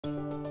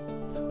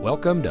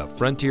Welcome to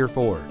Frontier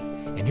Ford,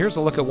 and here's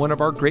a look at one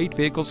of our great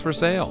vehicles for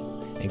sale.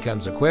 It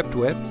comes equipped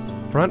with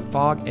front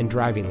fog and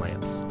driving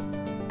lamps,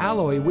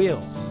 alloy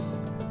wheels,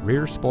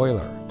 rear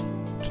spoiler,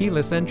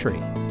 keyless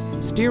entry,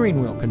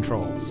 steering wheel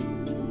controls,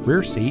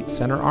 rear seat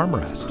center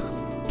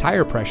armrest,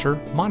 tire pressure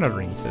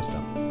monitoring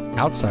system,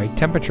 outside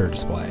temperature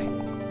display,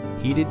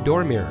 heated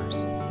door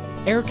mirrors,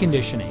 air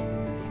conditioning,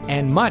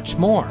 and much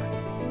more.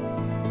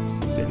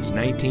 Since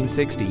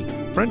 1960,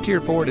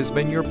 Frontier Ford has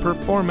been your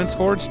performance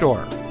Ford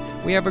store.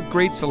 We have a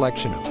great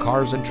selection of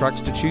cars and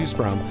trucks to choose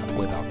from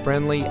with a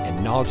friendly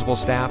and knowledgeable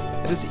staff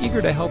that is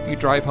eager to help you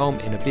drive home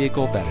in a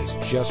vehicle that is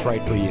just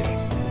right for you.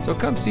 So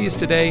come see us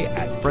today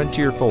at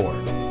Frontier Ford.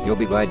 You'll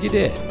be glad you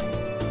did.